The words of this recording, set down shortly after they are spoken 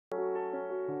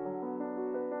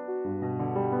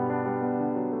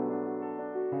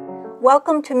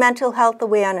Welcome to Mental Health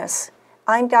Awareness.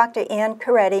 I'm Dr. Ann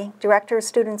Coretti, Director of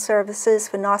Student Services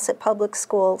for Nauset Public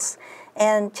Schools.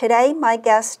 And today my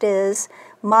guest is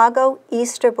Margot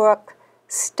Easterbrook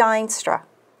Steinstra.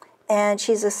 And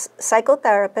she's a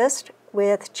psychotherapist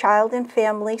with Child and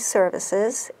Family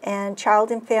Services. And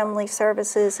Child and Family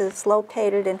Services is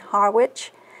located in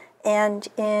Harwich and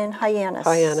in Hyannis.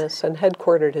 Hyannis, and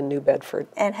headquartered in New Bedford.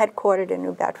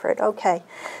 Okay.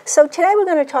 So today we're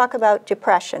going to talk about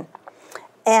depression.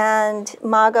 And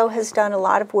Margot has done a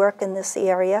lot of work in this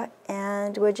area,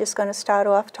 and we're just going to start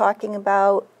off talking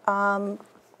about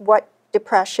what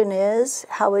depression is,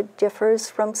 how it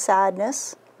differs from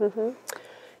sadness. Mm-hmm.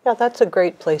 Yeah, that's a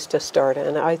great place to start.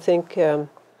 And I think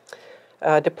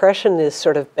depression is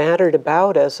sort of bantered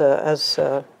about as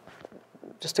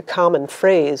just a common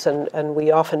phrase, and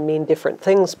we often mean different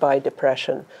things by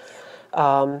depression.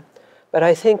 But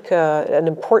I think an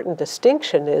important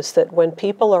distinction is that when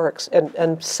people are,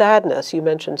 and sadness, you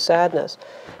mentioned sadness,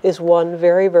 is one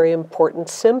very, very important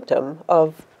symptom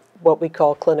of what we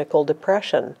call clinical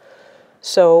depression.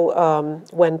 So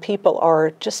when people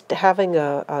are just having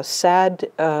a sad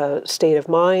state of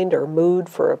mind or mood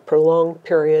for a prolonged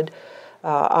period,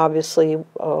 obviously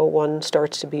one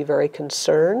starts to be very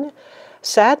concerned.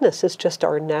 Sadness is just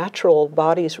our natural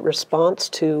body's response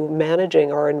to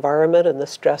managing our environment and the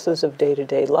stresses of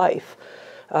day-to-day life,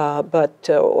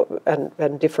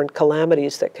 and different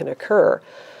calamities that can occur.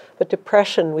 But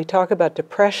depression, we talk about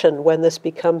depression when this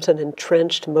becomes an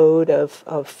entrenched mode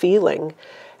of feeling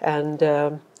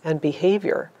and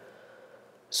behavior.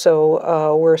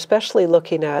 So we're especially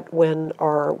looking at when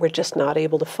we're just not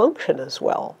able to function as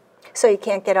well. So you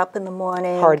can't get up in the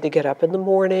morning. Hard to get up in the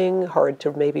morning, hard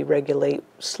to maybe regulate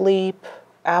sleep,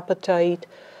 appetite,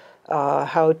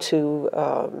 how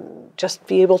to just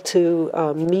be able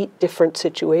to meet different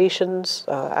situations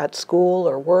at school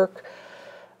or work.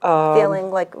 Feeling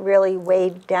like really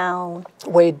weighed down.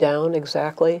 Weighed down,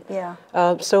 exactly. Yeah.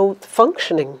 So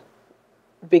functioning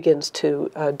begins to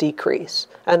decrease,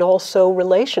 and also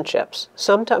relationships.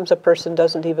 Sometimes a person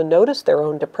doesn't even notice their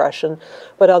own depression,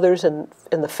 but others in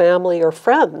the family or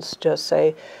friends just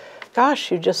say, gosh,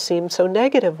 you just seem so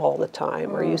negative all the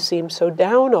time, or you seem so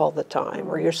down all the time,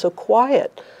 or you're so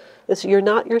quiet. You're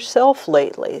not yourself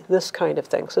lately, this kind of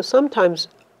thing. So sometimes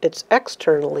it's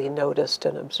externally noticed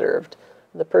and observed.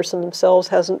 The person themselves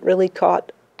hasn't really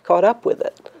caught up with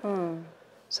it.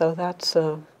 So that's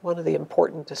one of the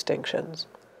important distinctions.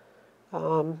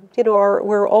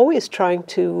 We're always trying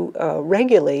to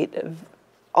regulate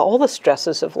all the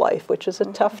stresses of life, which is a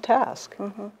tough task.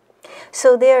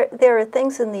 So there are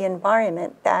things in the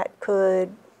environment that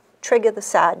could trigger the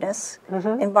sadness,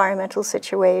 environmental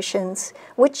situations,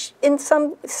 which in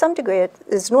some degree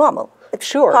is normal. It's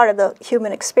part of the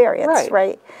human experience,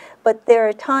 right? But there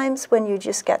are times when you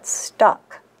just get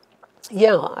stuck.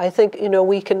 Yeah, I think,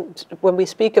 when we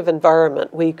speak of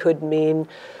environment, we could mean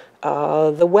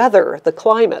the weather, the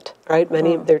climate, right?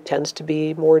 There tends to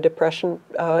be more depression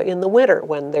in the winter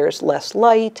when there's less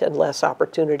light and less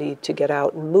opportunity to get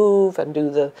out and move and do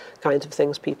the kinds of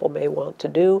things people may want to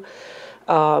do.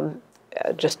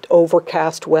 Just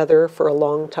overcast weather for a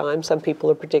long time. Some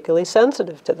people are particularly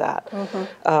sensitive to that.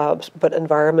 But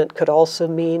environment could also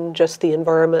mean just the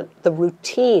environment, the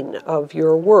routine of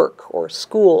your work or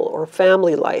school or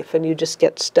family life, and you just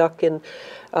get stuck in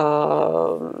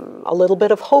a little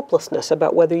bit of hopelessness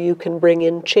about whether you can bring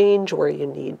in change where you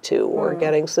need to, or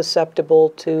getting susceptible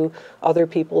to other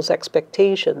people's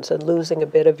expectations and losing a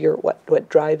bit of what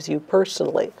drives you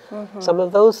personally. Some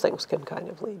of those things can kind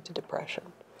of lead to depression.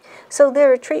 So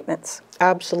there are treatments.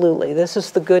 Absolutely. This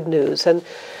is the good news. And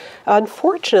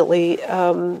unfortunately,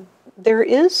 there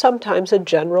is sometimes a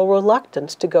general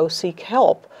reluctance to go seek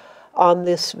help on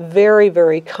this very,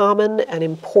 very common and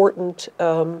important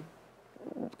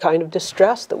kind of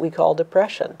distress that we call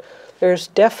depression. There's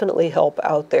definitely help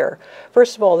out there.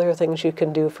 First of all, there are things you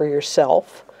can do for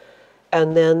yourself,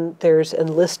 and then there's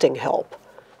enlisting help.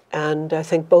 And I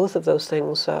think both of those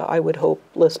things I would hope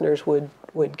listeners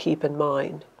would keep in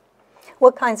mind.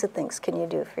 What kinds of things can you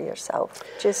do for yourself?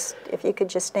 Just if you could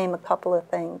just name a couple of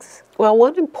things. Well,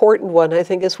 one important one, I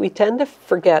think, is we tend to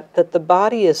forget that the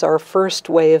body is our first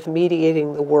way of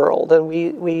mediating the world. And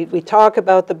we talk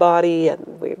about the body, and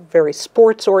we're very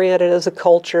sports-oriented as a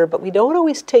culture, but we don't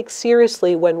always take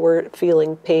seriously when we're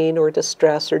feeling pain or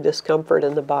distress or discomfort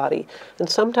in the body.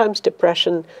 And sometimes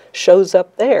depression shows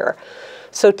up there.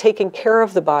 So taking care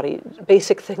of the body,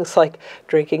 basic things like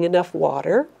drinking enough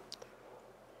water.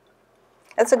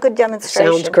 That's a good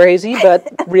demonstration. Sounds crazy, but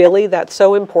really that's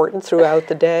so important throughout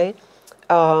the day.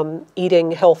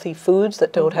 Eating healthy foods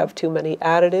that don't have too many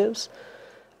additives.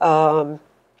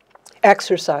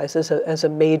 Exercise is a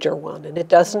major one, and it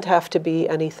doesn't have to be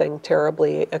anything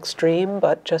terribly extreme,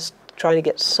 but just trying to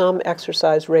get some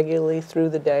exercise regularly through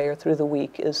the day or through the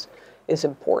week is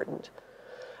important.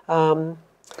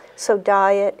 So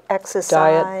diet,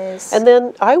 exercise. And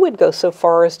then I would go so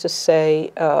far as to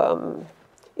say,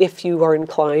 if you are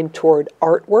inclined toward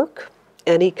artwork,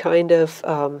 any kind of,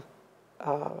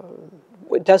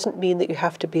 it doesn't mean that you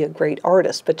have to be a great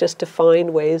artist, but just to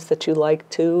find ways that you like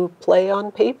to play on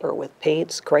paper with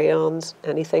paints, crayons,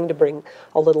 anything to bring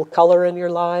a little color in your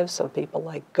lives. Some people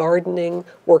like gardening,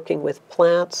 working with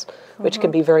plants, which can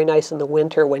be very nice in the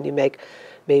winter when you make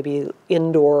maybe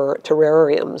indoor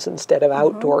terrariums instead of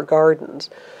outdoor gardens.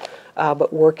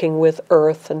 But working with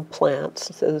earth and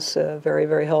plants is very,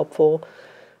 very helpful.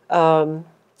 Some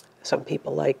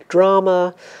people like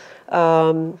drama.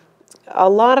 A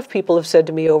lot of people have said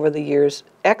to me over the years,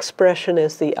 expression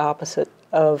is the opposite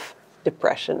of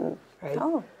depression, right?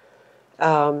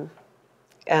 Oh.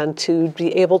 And to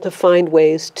be able to find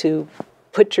ways to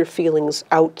put your feelings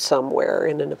out somewhere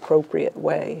in an appropriate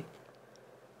way,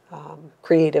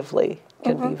 creatively,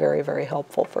 can be very, very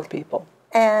helpful for people.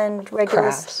 And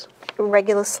Crafts.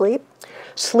 regular sleep?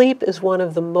 Sleep is one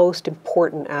of the most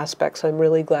important aspects. I'm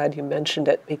really glad you mentioned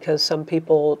it because some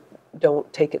people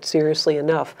don't take it seriously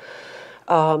enough.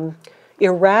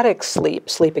 Erratic sleep,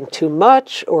 sleeping too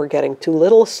much or getting too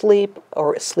little sleep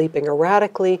or sleeping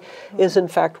erratically is in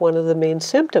fact one of the main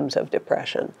symptoms of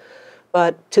depression.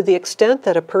 But to the extent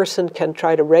that a person can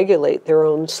try to regulate their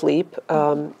own sleep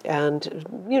and,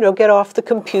 get off the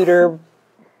computer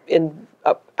in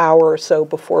an hour or so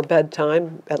before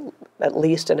bedtime, at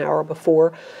least an hour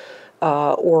before,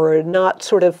 or not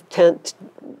sort of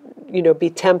be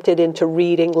tempted into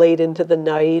reading late into the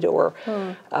night or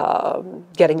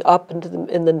getting up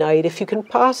in the night. If you can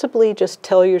possibly just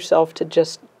tell yourself to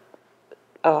just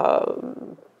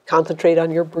concentrate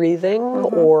on your breathing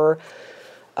or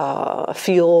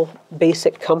feel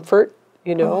basic comfort,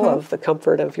 of the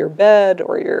comfort of your bed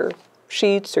or your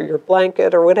sheets or your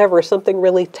blanket or whatever, something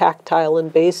really tactile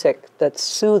and basic that's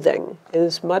soothing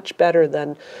is much better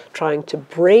than trying to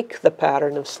break the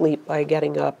pattern of sleep by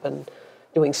getting up and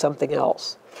doing something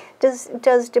else.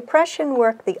 Does depression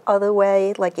work the other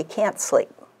way, like you can't sleep?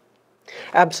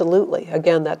 Absolutely.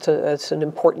 Again, that's an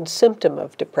important symptom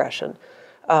of depression.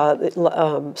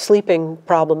 Sleeping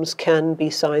problems can be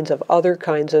signs of other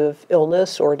kinds of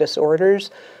illness or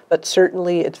disorders, but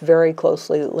certainly it's very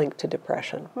closely linked to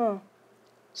depression.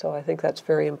 So I think that's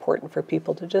very important for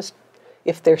people to just,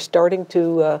 if they're starting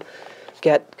to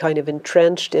get kind of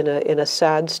entrenched in a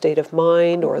sad state of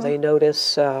mind, or they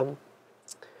notice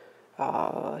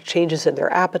changes in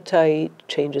their appetite,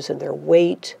 changes in their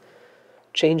weight,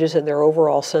 changes in their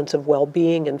overall sense of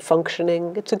well-being and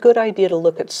functioning, it's a good idea to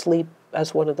look at sleep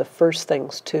as one of the first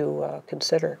things to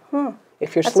consider.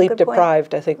 If you're sleep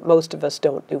deprived, I think most of us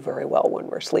don't do very well when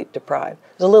we're sleep deprived.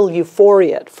 There's a little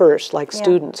euphoria at first, like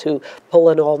students who pull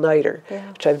an all-nighter,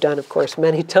 which I've done, of course,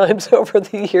 many times over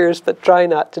the years, but try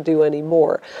not to do any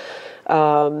more.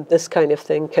 This kind of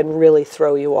thing can really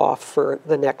throw you off for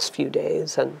the next few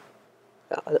days and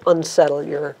unsettle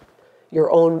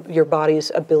your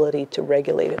body's ability to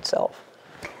regulate itself.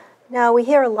 Now, we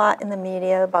hear a lot in the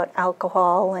media about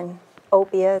alcohol and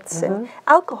opiates, and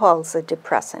alcohol is a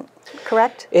depressant,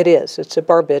 correct? It is. It's a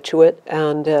barbiturate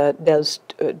and does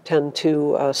tend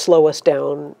to slow us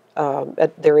down.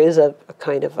 There is a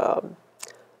kind of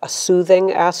a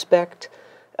soothing aspect.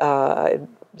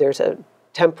 There's a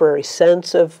temporary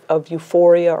sense of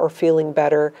euphoria or feeling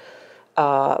better,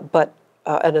 but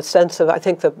and a sense of, I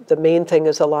think the main thing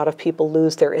is a lot of people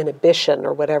lose their inhibition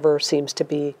or whatever seems to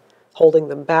be holding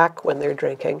them back when they're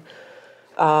drinking.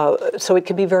 So it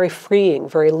can be very freeing,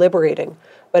 very liberating,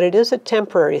 but it is a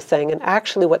temporary thing. And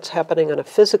actually what's happening on a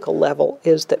physical level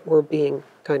is that we're being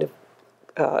kind of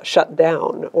shut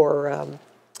down or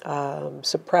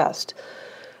suppressed.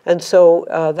 And so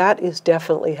that is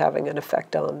definitely having an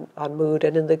effect on mood.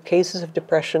 And in the cases of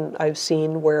depression I've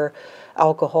seen where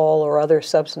alcohol or other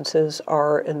substances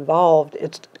are involved,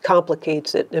 it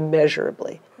complicates it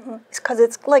immeasurably. Because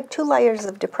it's like 2 layers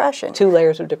of depression. 2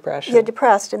 layers of depression. You're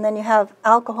depressed, and then you have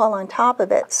alcohol on top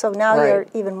of it, so now you're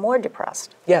even more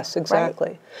depressed. Yes, exactly.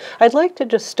 Right? I'd like to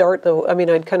just start, though,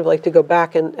 I'd kind of like to go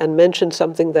back and mention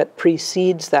something that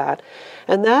precedes that,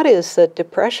 and that is that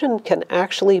depression can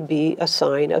actually be a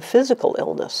sign of physical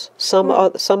illness,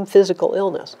 some physical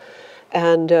illness.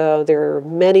 And there are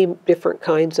many different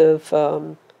kinds of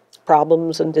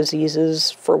problems and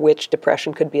diseases for which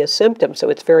depression could be a symptom. So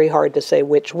it's very hard to say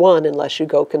which one unless you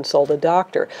go consult a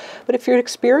doctor. But if you're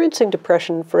experiencing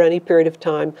depression for any period of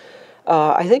time,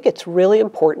 I think it's really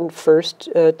important first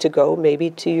to go maybe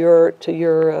to your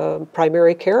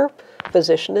primary care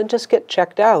physician and just get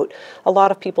checked out. A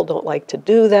lot of people don't like to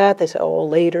do that. They say, oh,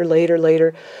 later, later,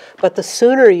 later. But the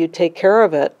sooner you take care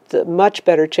of it, the much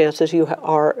better chances you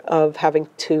are of having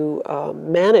to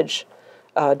manage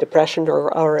depression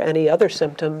or any other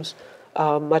symptoms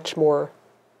much more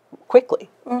quickly.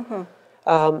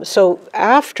 So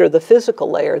after the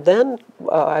physical layer, then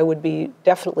I would be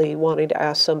definitely wanting to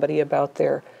ask somebody about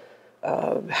their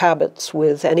habits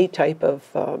with any type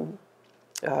of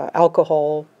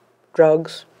alcohol,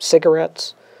 drugs,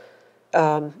 cigarettes,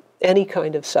 any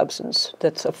kind of substance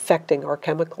that's affecting our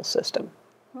chemical system.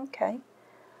 Okay.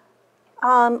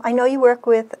 I know you work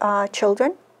with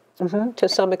children. To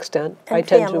some extent. And I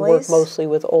tend to work families. mostly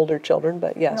with older children,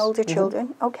 but yes. And older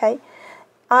children, okay.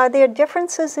 Are there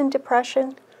differences in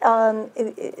depression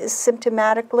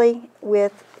symptomatically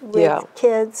with Yeah.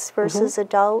 kids versus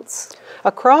adults?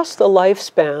 Across the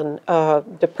lifespan,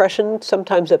 depression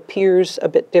sometimes appears a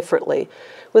bit differently.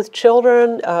 With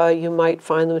children, you might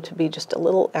find them to be just a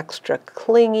little extra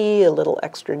clingy, a little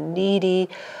extra needy,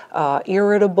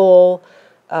 irritable,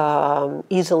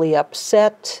 easily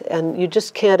upset, and you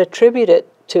just can't attribute it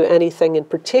to anything in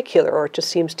particular, or it just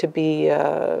seems to be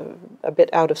a bit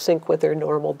out of sync with their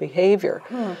normal behavior.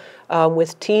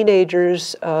 With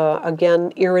teenagers,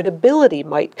 again, irritability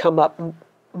might come up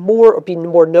more or be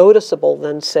more noticeable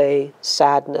than, say,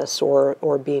 sadness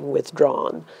or being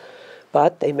withdrawn.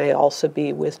 But they may also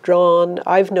be withdrawn.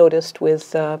 I've noticed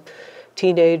with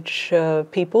teenage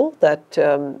people that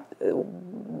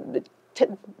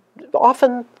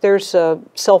often there's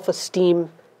self-esteem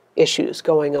issues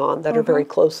going on that are very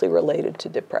closely related to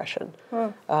depression.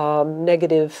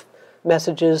 Negative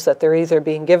messages that they're either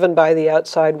being given by the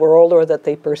outside world or that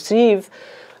they perceive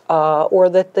or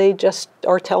that they just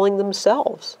are telling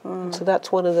themselves. So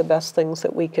that's one of the best things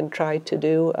that we can try to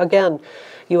do. Again,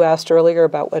 you asked earlier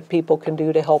about what people can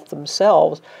do to help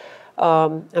themselves.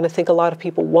 And I think a lot of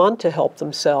people want to help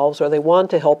themselves or they want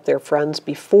to help their friends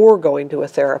before going to a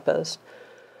therapist.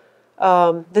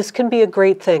 This can be a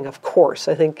great thing, of course.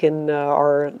 I think in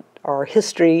our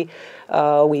history,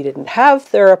 we didn't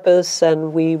have therapists,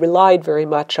 and we relied very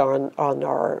much on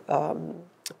our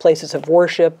places of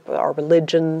worship, our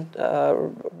religion,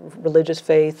 religious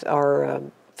faith, our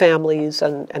families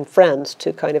and friends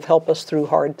to kind of help us through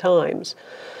hard times.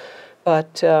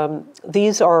 But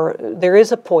there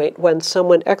is a point when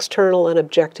someone external and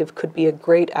objective could be a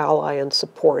great ally and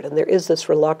support, and there is this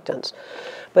reluctance.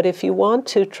 But if you want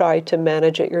to try to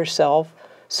manage it yourself,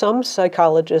 some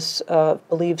psychologists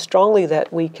believe strongly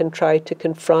that we can try to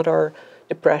confront our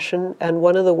depression, and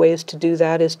one of the ways to do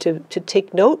that is to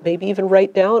take note, maybe even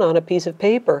write down on a piece of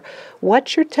paper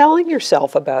what you're telling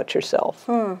yourself about yourself.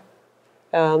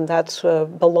 That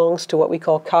belongs to what we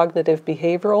call cognitive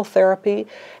behavioral therapy,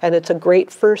 and it's a great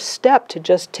first step to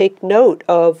just take note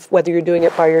of whether you're doing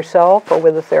it by yourself or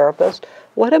with a therapist.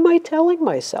 What am I telling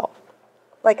myself?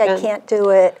 Like, I can't do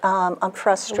it, I'm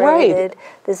frustrated,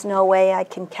 there's no way I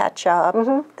can catch up,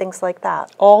 things like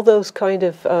that. All those kind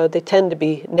of, they tend to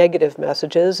be negative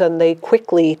messages, and they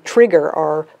quickly trigger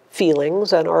our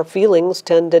feelings, and our feelings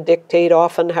tend to dictate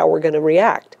often how we're going to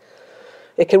react.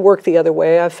 It can work the other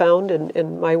way. I've found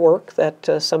in my work that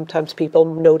sometimes people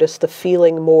notice the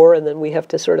feeling more, and then we have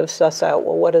to sort of suss out,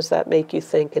 well, what does that make you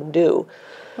think and do?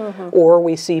 Or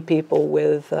we see people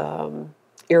with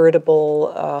irritable,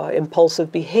 impulsive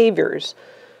behaviors,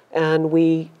 and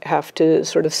we have to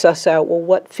sort of suss out, well,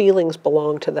 what feelings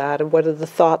belong to that, and what are the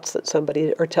thoughts that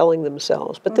somebody are telling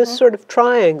themselves. But this sort of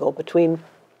triangle between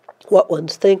what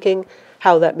one's thinking,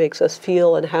 how that makes us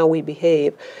feel, and how we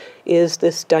behave is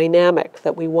this dynamic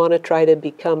that we want to try to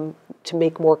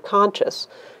make more conscious.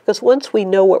 Because once we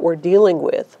know what we're dealing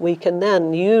with, we can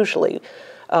then usually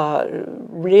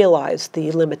realize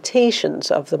the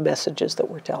limitations of the messages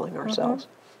that we're telling ourselves.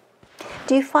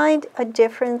 Do you find a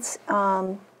difference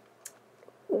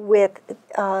with,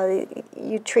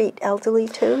 you treat elderly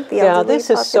too, the elderly Yeah, this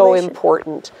is so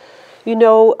important. You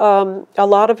know, a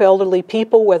lot of elderly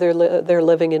people, whether they're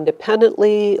living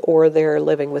independently or they're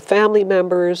living with family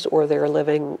members or they're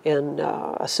living in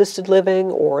assisted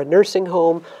living or a nursing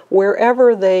home,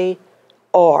 wherever they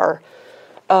are,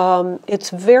 it's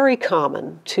very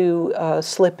common to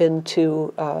slip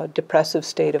into a depressive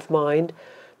state of mind.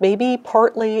 Maybe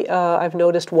partly, I've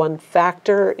noticed one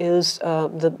factor is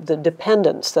the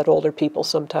dependence that older people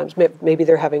sometimes, maybe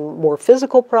they're having more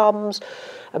physical problems,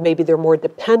 maybe they're more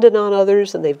dependent on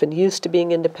others and they've been used to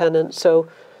being independent. So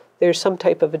there's some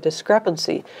type of a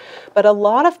discrepancy. But a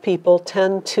lot of people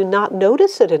tend to not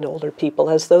notice it in older people,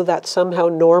 as though that's somehow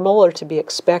normal or to be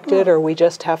expected, or we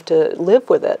just have to live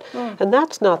with it. And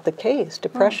that's not the case.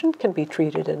 Depression can be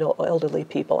treated in elderly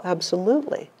people,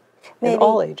 absolutely, in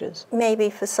all ages. Maybe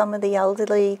for some of the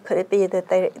elderly, could it be that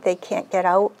they can't get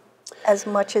out as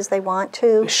much as they want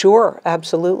to? Sure,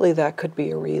 absolutely, that could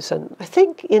be a reason. I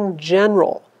think in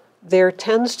general, there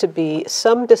tends to be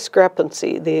some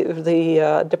discrepancy.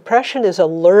 The depression is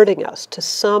alerting us to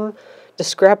some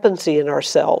discrepancy in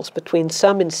ourselves between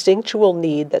some instinctual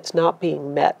need that's not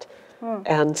being met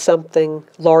and something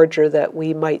larger that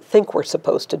we might think we're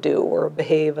supposed to do or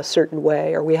behave a certain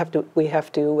way, or we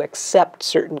have to accept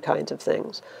certain kinds of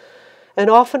things. And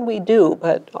often we do,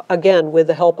 but again, with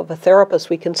the help of a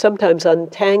therapist, we can sometimes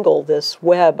untangle this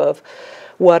web of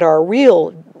what our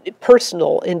real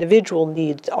personal, individual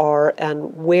needs are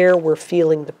and where we're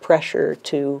feeling the pressure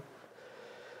to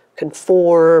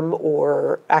conform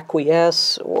or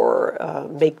acquiesce or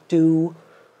make do.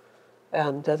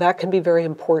 And that can be very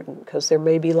important because there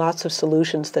may be lots of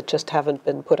solutions that just haven't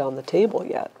been put on the table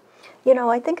yet. You know,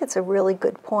 I think it's a really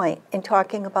good point in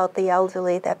talking about the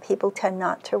elderly that people tend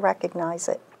not to recognize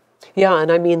it. Yeah,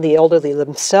 and I mean the elderly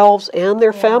themselves and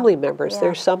their family members.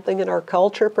 There's something in our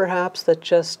culture, perhaps, that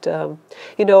just,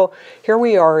 you know, here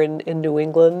we are in New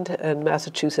England and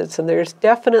Massachusetts, and there's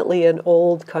definitely an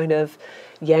old kind of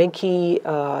Yankee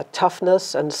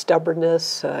toughness and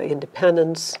stubbornness,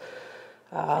 independence,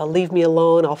 leave me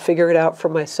alone, I'll figure it out for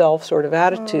myself sort of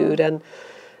attitude. And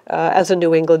as a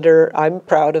New Englander, I'm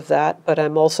proud of that, but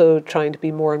I'm also trying to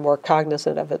be more and more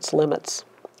cognizant of its limits.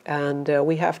 And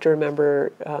we have to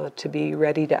remember to be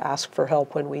ready to ask for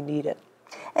help when we need it.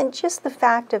 And just the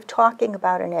fact of talking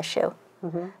about an issue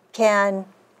can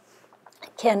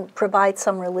provide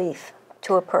some relief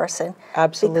to a person.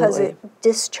 Absolutely. Because it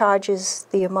discharges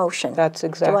the emotion. That's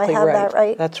exactly right. Do I have that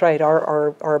right? That's right.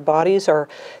 Our bodies are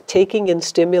taking in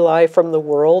stimuli from the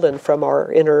world and from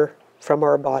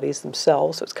our bodies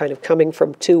themselves. So it's kind of coming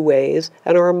from two ways.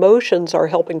 And our emotions are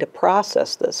helping to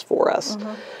process this for us.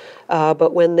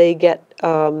 But when they get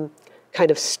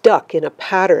kind of stuck in a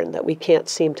pattern that we can't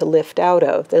seem to lift out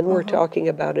of, then we're talking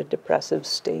about a depressive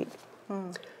state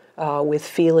with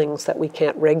feelings that we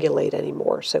can't regulate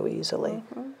anymore so easily.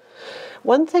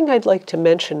 One thing I'd like to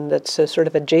mention that's sort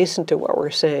of adjacent to what we're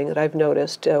saying that I've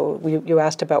noticed, you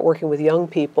asked about working with young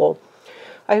people.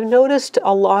 I've noticed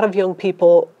a lot of young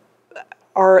people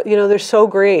are, you know, they're so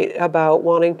great about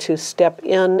wanting to step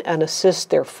in and assist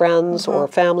their friends or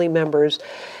family members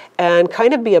and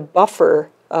kind of be a buffer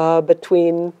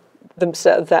between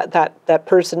themselves, that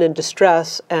person in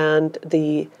distress and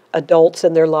the adults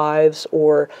in their lives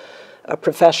or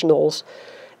professionals,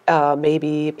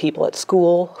 maybe people at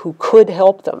school who could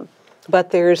help them.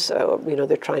 But there's, you know,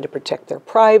 they're trying to protect their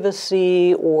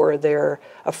privacy, or they're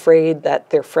afraid that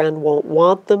their friend won't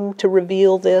want them to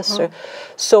reveal this.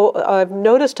 So I've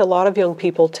noticed a lot of young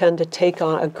people tend to take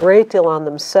on a great deal on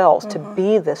themselves to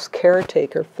be this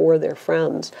caretaker for their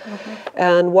friends.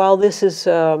 And while this is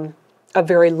a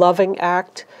very loving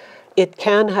act, it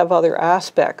can have other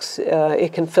aspects.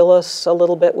 It can fill us a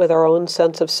little bit with our own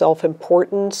sense of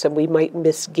self-importance, and we might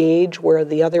misgauge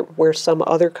where some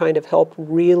other kind of help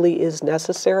really is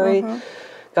necessary.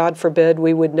 God forbid,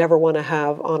 we would never want to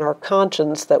have on our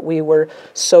conscience that we were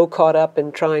so caught up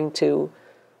in trying to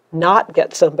not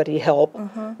get somebody help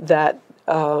that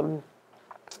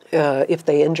if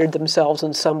they injured themselves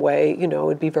in some way, you know, it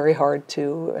would be very hard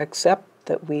to accept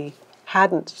that we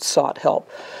hadn't sought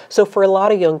help. So for a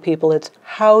lot of young people, it's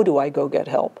how do I go get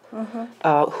help?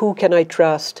 Who can I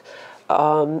trust?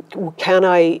 Can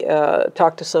I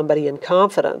talk to somebody in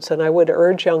confidence? And I would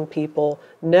urge young people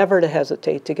never to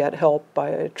hesitate to get help by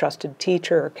a trusted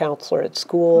teacher or counselor at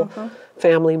school,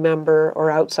 family member, or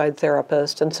outside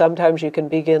therapist. And sometimes you can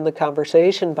begin the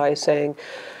conversation by saying,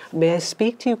 may I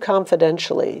speak to you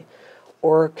confidentially?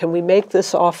 Or can we make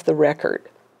this off the record?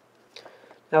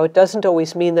 Now, it doesn't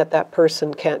always mean that that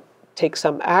person can't take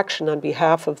some action on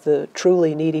behalf of the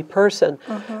truly needy person,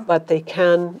 but they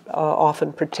can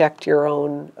often protect your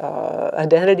own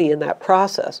identity in that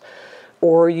process.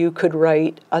 Or you could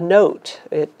write a note.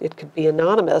 It could be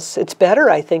anonymous. It's better,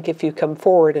 I think, if you come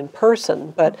forward in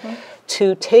person, but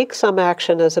to take some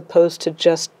action as opposed to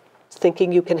just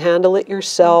thinking you can handle it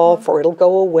yourself, or it'll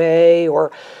go away,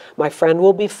 or my friend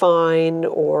will be fine,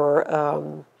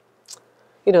 or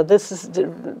you know,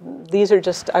 these are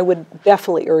just, I would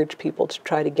definitely urge people to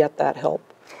try to get that help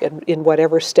in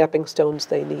whatever stepping stones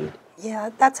they need.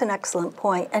 Yeah, that's an excellent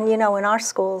point. And you know, in our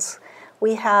schools,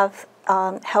 we have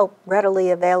help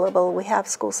readily available. We have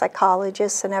school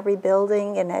psychologists in every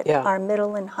building, and at our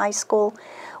middle and high school,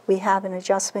 we have an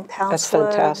adjustment counselor.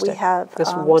 That's fantastic. We have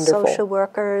That's wonderful. social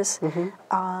workers.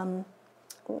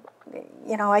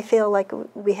 You know, I feel like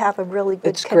we have a really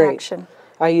good connection. Great.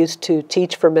 I used to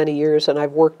teach for many years, and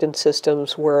I've worked in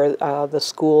systems where the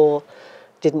school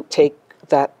didn't take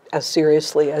that as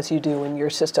seriously as you do in your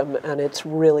system, and it's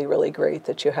really, really great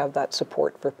that you have that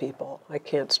support for people. I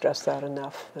can't stress that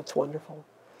enough. It's wonderful.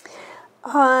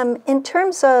 In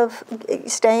terms of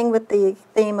staying with the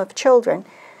theme of children,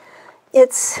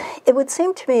 it would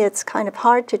seem to me it's kind of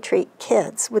hard to treat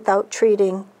kids without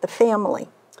treating the family.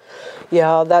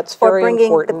 Yeah, that's very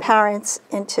important. Or bringing the parents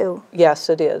into. Yes,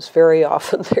 it is. Very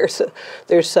often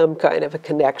there's some kind of a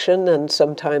connection, and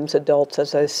sometimes adults,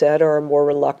 as I said, are more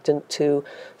reluctant to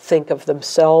think of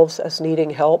themselves as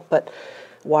needing help. But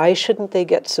why shouldn't they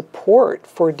get support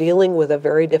for dealing with a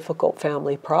very difficult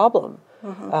family problem?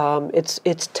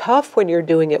 It's tough when you're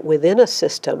doing it within a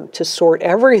system to sort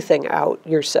everything out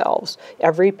yourselves.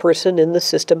 Every person in the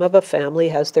system of a family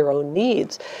has their own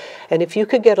needs. And if you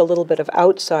could get a little bit of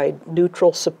outside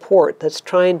neutral support that's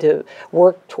trying to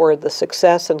work toward the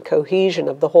success and cohesion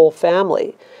of the whole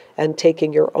family and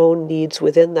taking your own needs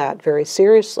within that very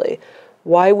seriously,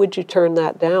 why would you turn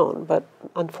that down? But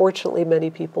unfortunately, many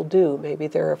people do. Maybe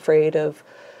they're afraid of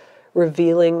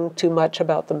revealing too much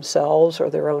about themselves or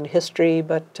their own history,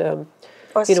 but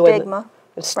or stigma.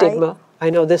 Stigma. Right? I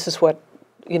know this is what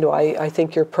I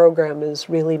think your program is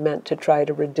really meant to try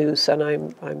to reduce, and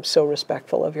I'm so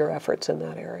respectful of your efforts in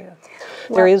that area.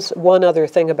 Well, there is one other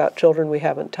thing about children we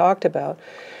haven't talked about,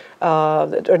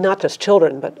 or not just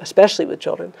children, but especially with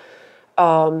children.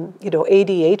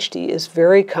 ADHD is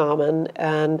very common,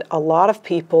 and a lot of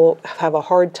people have a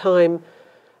hard time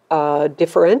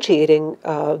differentiating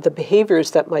the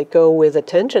behaviors that might go with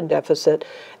attention deficit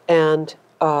and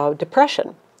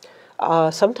depression.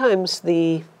 Sometimes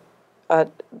the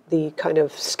kind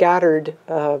of scattered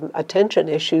attention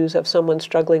issues of someone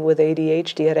struggling with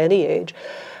ADHD at any age,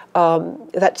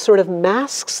 that sort of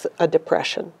masks a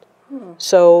depression.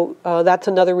 So that's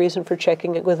another reason for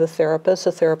checking it with a therapist.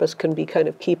 A therapist can be kind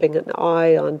of keeping an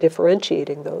eye on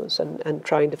differentiating those and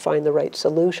trying to find the right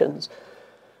solutions,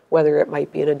 whether it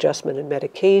might be an adjustment in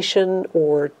medication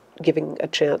or giving a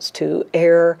chance to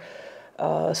air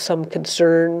some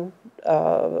concern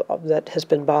that has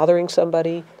been bothering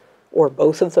somebody, or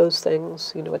both of those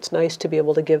things. It's nice to be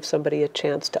able to give somebody a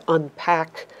chance to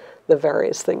unpack the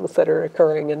various things that are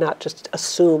occurring and not just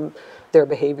assume their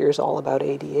behavior is all about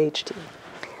ADHD.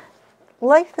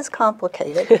 Life is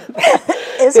complicated,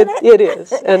 isn't it? It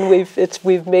is, and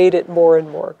we've made it more and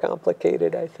more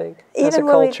complicated, I think, as a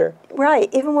culture.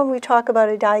 Even when we talk about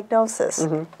a diagnosis,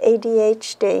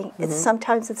 ADHD,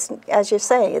 sometimes it's, as you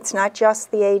say, it's not just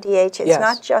the ADHD, it's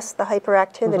not just the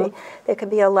hyperactivity. There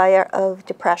could be a layer of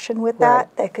depression with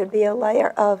that. There could be a layer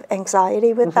of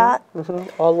anxiety with that.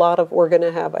 We're going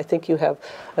to have, I think you have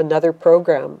another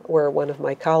program where one of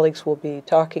my colleagues will be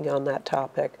talking on that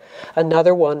topic.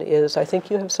 Another one is, I think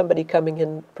you have somebody coming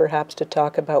in perhaps to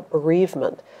talk about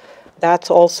bereavement. That's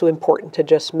also important to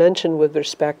just mention with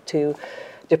respect to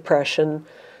depression.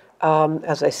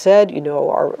 As I said,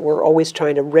 we're always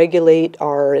trying to regulate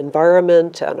our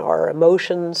environment, and our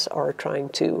emotions are trying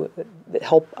to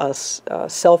help us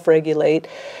self-regulate.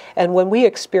 And when we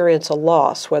experience a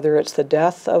loss, whether it's the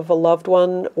death of a loved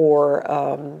one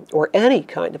or any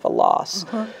kind of a loss,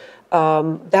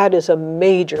 that is a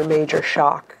major, major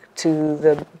shock to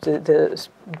the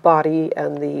body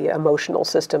and the emotional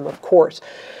system, of course.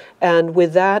 And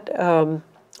with that,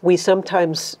 we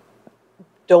sometimes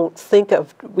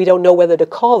we don't know whether to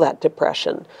call that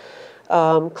depression.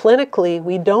 Clinically,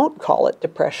 we don't call it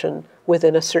depression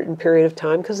within a certain period of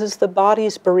time, because it's the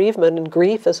body's bereavement, and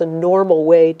grief is a normal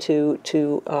way to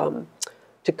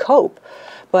cope.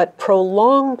 But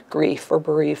prolonged grief or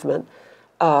bereavement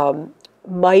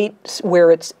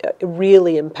where it's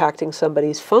really impacting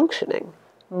somebody's functioning,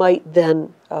 might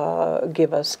then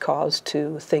give us cause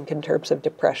to think in terms of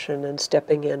depression and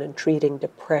stepping in and treating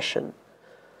depression.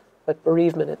 But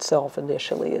bereavement itself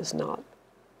initially is not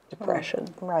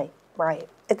depression. Right.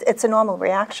 It's a normal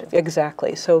reaction.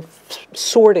 Exactly. So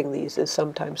sorting these is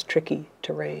sometimes tricky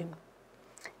terrain.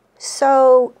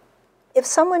 So if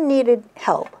someone needed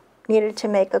help, needed to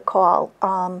make a call,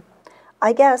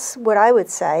 I guess what I would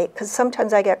say, because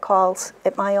sometimes I get calls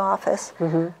at my office,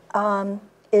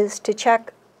 is to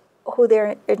check who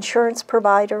their insurance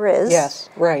provider is. Yes,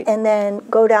 right. And then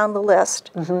go down the list.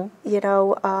 If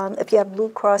you have Blue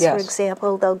Cross, for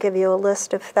example, they'll give you a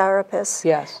list of therapists.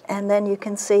 Yes. And then you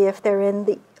can see if they're in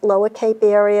the Lower Cape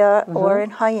area or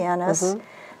in Hyannis.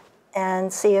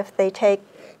 and see if they take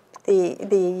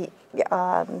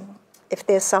if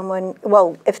there's someone,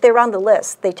 well, if they're on the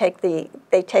list, they take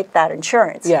that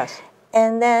insurance. Yes.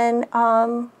 And then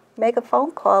make a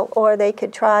phone call, or they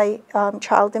could try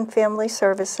Child and Family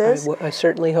Services. I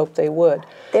certainly hope they would.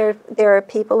 There are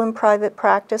people in private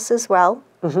practice as well.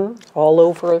 All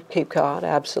over Cape Cod,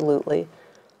 absolutely.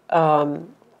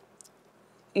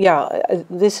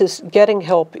 This is getting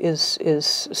help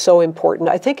is so important.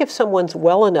 I think if someone's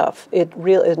well enough, it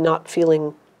really is not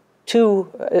feeling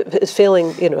is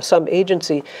feeling some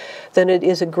agency, then it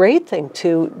is a great thing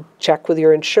to check with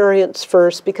your insurance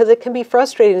first, because it can be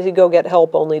frustrating to go get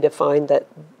help only to find that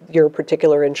your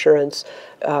particular insurance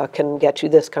can get you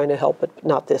this kind of help, but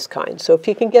not this kind. So if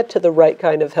you can get to the right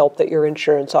kind of help that your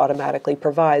insurance automatically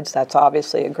provides, that's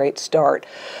obviously a great start.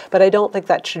 But I don't think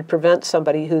that should prevent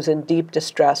somebody who's in deep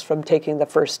distress from taking the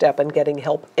first step and getting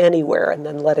help anywhere, and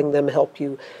then letting them help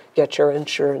you get your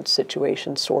insurance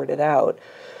situation sorted out.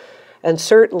 And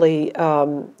certainly,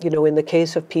 in the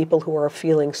case of people who are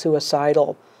feeling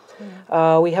suicidal,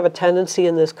 we have a tendency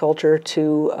in this culture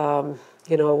to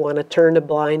want to turn a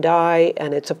blind eye,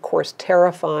 and it's of course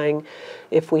terrifying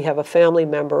if we have a family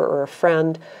member or a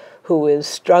friend who is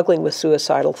struggling with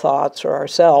suicidal thoughts, or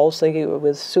ourselves thinking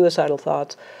with suicidal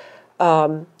thoughts.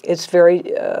 It's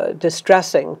very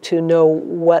distressing to know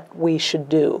what we should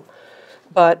do.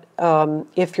 But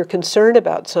if you're concerned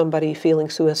about somebody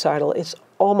feeling suicidal, it's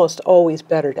almost always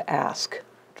better to ask.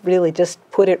 Really just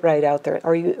put it right out there.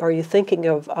 Are you thinking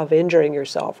of injuring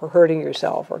yourself or hurting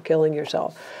yourself or killing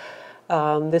yourself?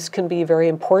 This can be very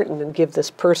important and give this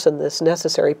person this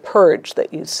necessary purge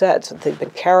that you said, so they've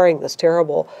been carrying this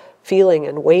terrible feeling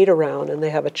and weight around, and they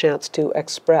have a chance to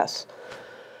express.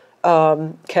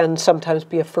 Can sometimes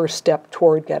be a first step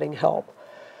toward getting help.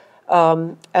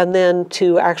 And then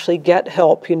to actually get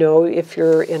help, if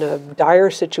you're in a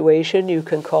dire situation, you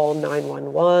can call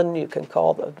 911, you can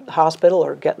call the hospital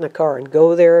or get in a car and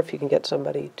go there if you can get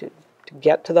somebody to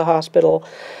get to the hospital.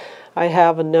 I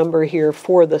have a number here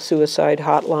for the suicide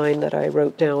hotline that I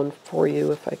wrote down for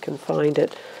you if I can find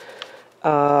it.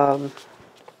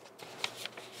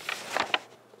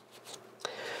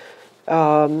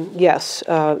 Yes,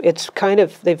 it's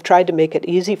they've tried to make it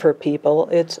easy for people.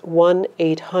 It's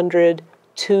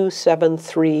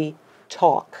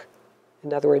 1-800-273-TALK.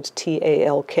 In other words,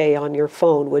 TALK on your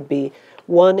phone would be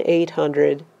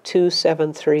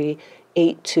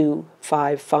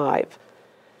 1-800-273-8255.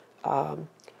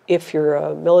 If you're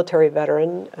a military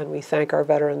veteran, and we thank our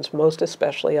veterans most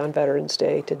especially on Veterans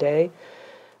Day today,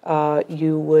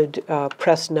 you would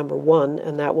press number 1,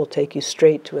 and that will take you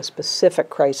straight to a specific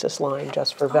crisis line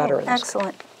just for veterans.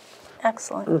 Excellent.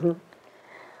 Excellent.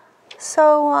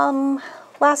 So,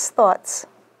 last thoughts.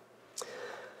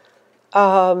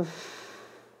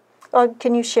 Or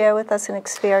can you share with us an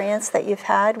experience that you've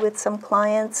had with some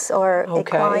clients or a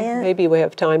client? Maybe we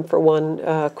have time for one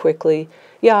quickly.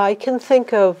 Yeah, I can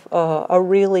think of a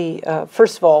really,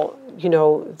 first of all,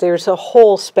 there's a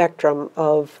whole spectrum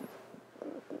of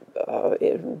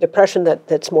depression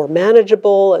that's more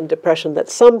manageable, and depression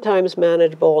that's sometimes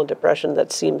manageable, and depression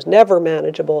that seems never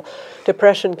manageable.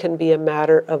 Depression can be a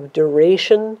matter of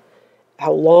duration,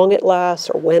 how long it lasts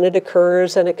or when it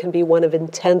occurs, and it can be one of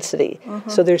intensity.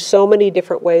 So there's so many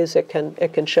different ways it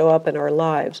can show up in our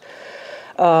lives.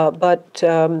 But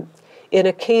in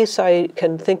a case I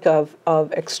can think of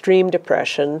extreme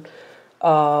depression,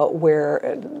 where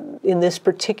in this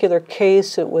particular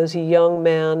case it was a young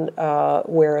man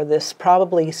where this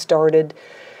probably started.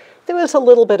 There was a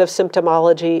little bit of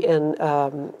symptomology in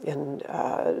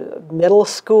middle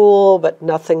school, but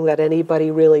nothing that anybody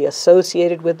really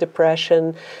associated with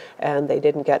depression, and they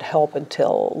didn't get help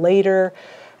until later.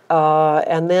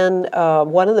 And then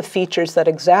one of the features that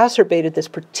exacerbated this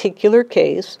particular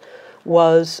case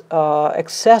was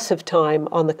excessive time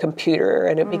on the computer,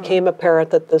 and it became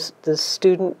apparent that this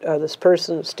student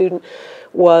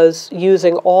was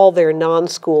using all their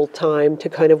non-school time to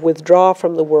kind of withdraw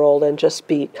from the world and just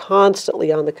be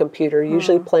constantly on the computer,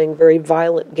 usually playing very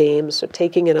violent games, so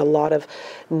taking in a lot of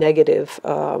negative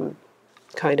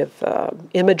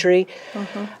imagery.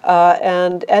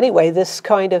 And anyway, this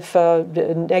kind of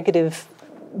negative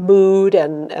mood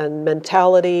and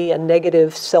mentality and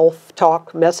negative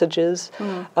self-talk messages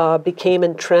became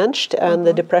entrenched, and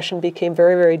the depression became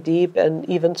very, very deep and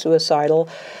even suicidal,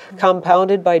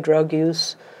 compounded by drug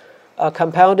use,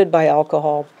 compounded by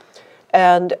alcohol.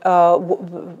 And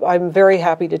I'm very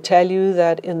happy to tell you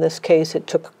that in this case it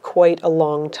took quite a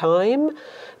long time,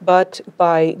 but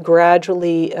by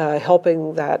gradually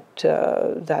helping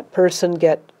that person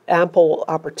get ample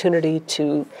opportunity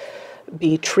to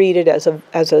be treated as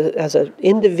an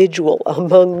individual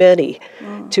among many,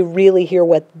 to really hear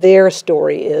what their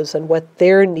story is and what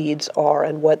their needs are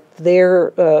and what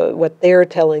they're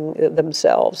telling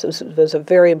themselves was a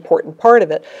very important part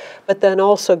of it. But then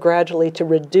also gradually to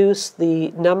reduce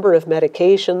the number of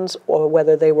medications, or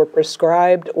whether they were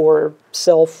prescribed or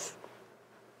self-found,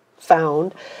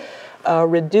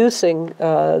 reducing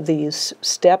these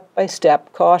step by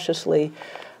step, cautiously.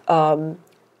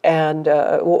 And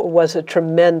was a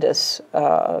tremendous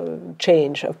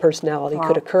change of personality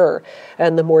could occur.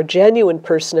 And the more genuine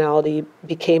personality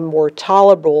became more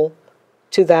tolerable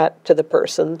to the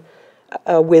person,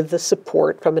 with the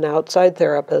support from an outside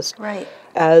therapist. Right.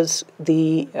 As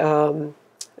the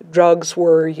drugs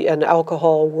and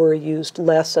alcohol were used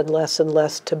less and less and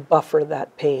less to buffer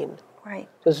that pain. Right.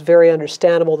 It was very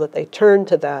understandable that they turned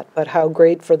to that, but how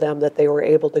great for them that they were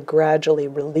able to gradually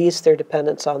release their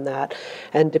dependence on that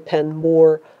and depend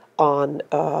more on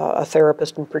a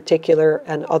therapist in particular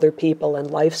and other people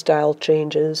and lifestyle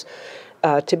changes,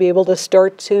 to be able to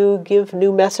start to give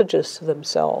new messages to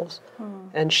themselves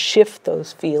and shift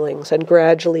those feelings and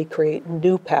gradually create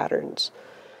new patterns.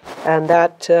 And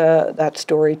that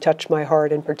story touched my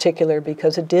heart in particular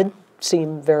because it did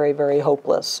seem very, very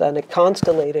hopeless, and it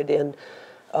constellated in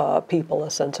people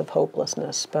a sense of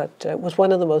hopelessness. But it was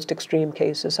one of the most extreme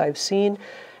cases I've seen,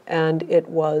 and it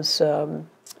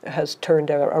has turned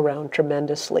around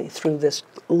tremendously through this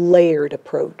layered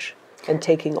approach and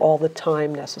taking all the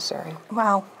time necessary.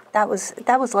 Wow, that was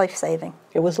life-saving.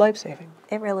 It was life-saving.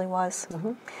 It really was.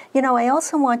 You know, I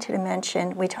also wanted to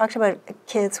mention, we talked about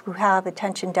kids who have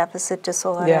attention deficit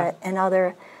disorder and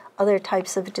other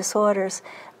types of disorders,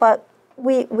 but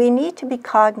we need to be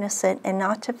cognizant and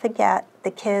not to forget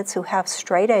the kids who have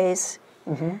straight A's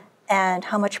and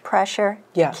how much pressure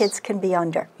kids can be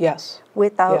under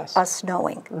without us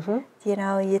knowing. You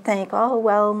know, you think, oh,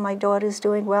 well, my daughter's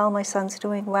doing well, my son's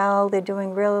doing well, they're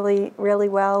doing really, really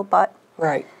well, but,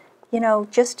 you know,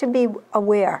 just to be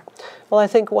aware. Well, I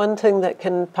think one thing that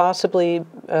can possibly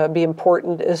be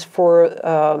important is for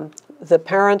the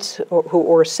parents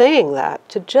who are saying that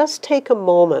to just take a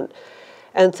moment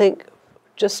and think,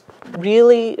 just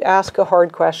really ask a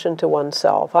hard question to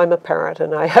oneself. I'm a parent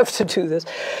and I have to do this.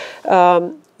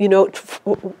 You know,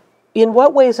 in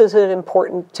what ways is it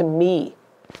important to me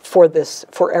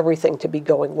for everything to be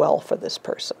going well for this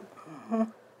person?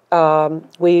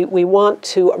 We want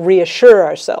to reassure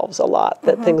ourselves a lot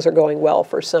that things are going well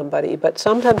for somebody, but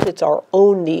sometimes it's our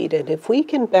own need, and if we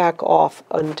can back off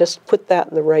and just put that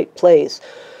in the right place,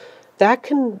 that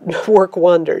can work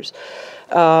wonders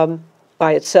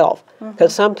by itself,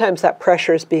 because sometimes that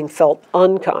pressure is being felt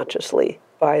unconsciously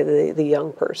by the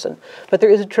young person. But there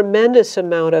is a tremendous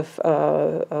amount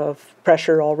of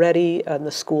pressure already in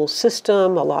the school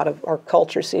system. A lot of our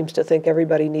culture seems to think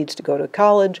everybody needs to go to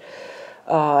college,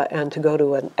 and to go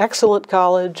to an excellent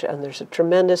college, and there's a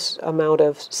tremendous amount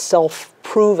of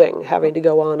self-proving having to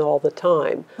go on all the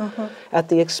time at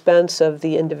the expense of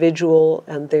the individual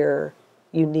and their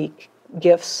unique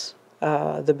gifts,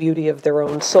 the beauty of their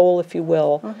own soul, if you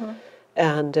will,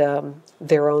 and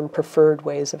their own preferred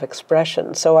ways of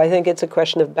expression. So I think it's a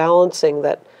question of balancing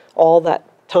that all that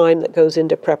time that goes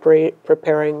into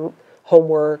preparing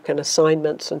homework and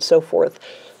assignments and so forth,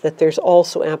 that there's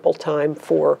also ample time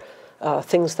for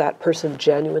things that person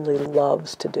genuinely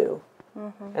loves to do.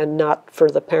 And not for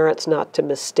the parents not to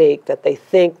mistake that they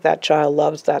think that child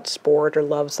loves that sport or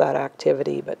loves that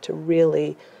activity, but to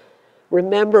really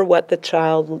remember what the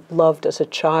child loved as a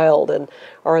child, and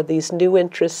are these new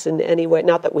interests in any way,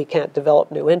 not that we can't develop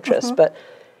new interests, but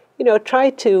you know, try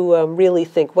to really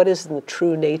think what is the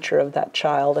true nature of that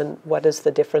child, and what is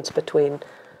the difference between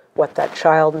what that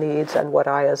child needs and what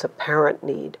I as a parent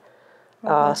need.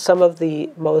 Some of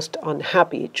the most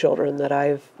unhappy children that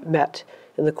I've met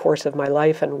in the course of my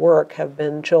life and work have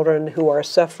been children who are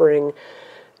suffering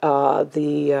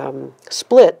the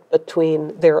split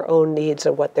between their own needs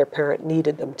and what their parent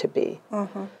needed them to be.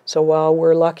 So while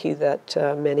we're lucky that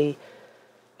many,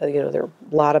 you know, there are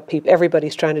a lot of people,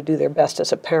 everybody's trying to do their best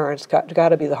as a parent. It's got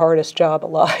to be the hardest job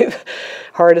alive,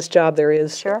 hardest job there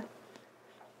is. Sure.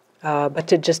 But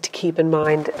to keep in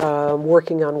mind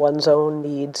working on one's own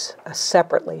needs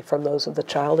separately from those of the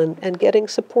child, and getting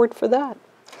support for that.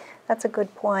 That's a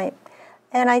good point.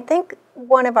 And I think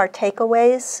one of our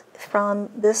takeaways from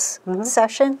this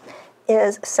session,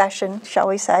 shall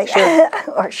we say,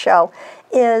 or show,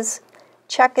 is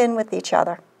check in with each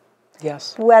other.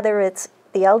 Yes. Whether it's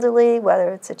the elderly,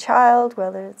 whether it's a child,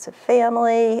 whether it's a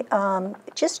family,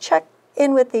 just check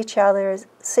in with each other,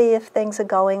 see if things are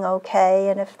going okay,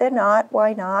 and if they're not,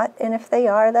 why not? And if they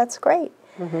are, that's great.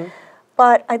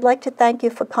 But I'd like to thank you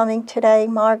for coming today,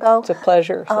 Margot. It's a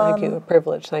pleasure. Thank you. A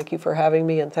privilege. Thank you for having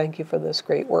me, and thank you for this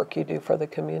great work you do for the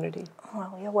community.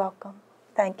 Well, you're welcome.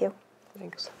 Thank you.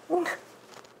 Thanks.